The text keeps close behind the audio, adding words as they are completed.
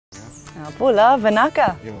Pula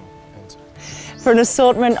Vanaka. Your answer. For an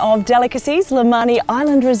assortment of delicacies, LOMANI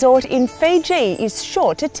Island Resort in Fiji is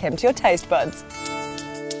sure to tempt your taste buds.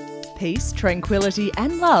 Peace, tranquility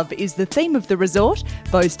and love is the theme of the resort,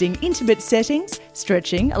 boasting intimate settings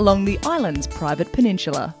stretching along the island's private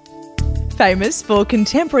peninsula. Famous for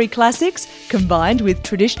contemporary classics combined with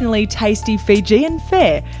traditionally tasty Fijian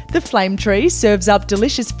fare, the Flame Tree serves up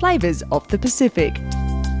delicious flavours of the Pacific.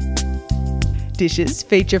 Dishes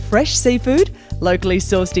feature fresh seafood, locally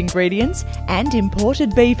sourced ingredients and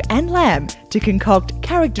imported beef and lamb to concoct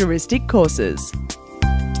characteristic courses.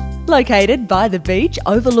 Located by the beach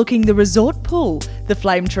overlooking the resort pool, the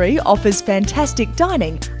Flame Tree offers fantastic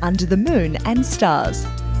dining under the moon and stars.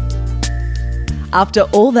 After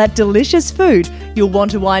all that delicious food, you'll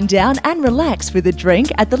want to wind down and relax with a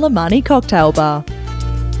drink at the LOMANI cocktail bar.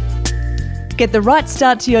 Get the right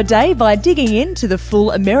start to your day by digging into the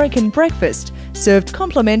full American breakfast, served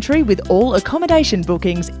complimentary with all accommodation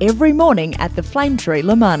bookings every morning at the Flame Tree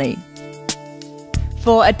LOMANI.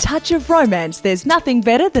 For a touch of romance, there's nothing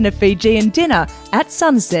better than a Fijian dinner at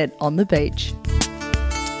sunset on the beach.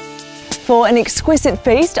 For an exquisite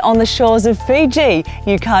feast on the shores of Fiji,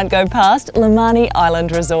 you can't go past LOMANI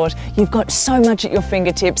Island Resort. You've got so much at your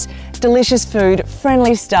fingertips, delicious food,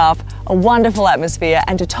 friendly staff, a wonderful atmosphere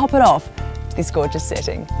and to top it off, this gorgeous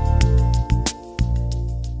setting.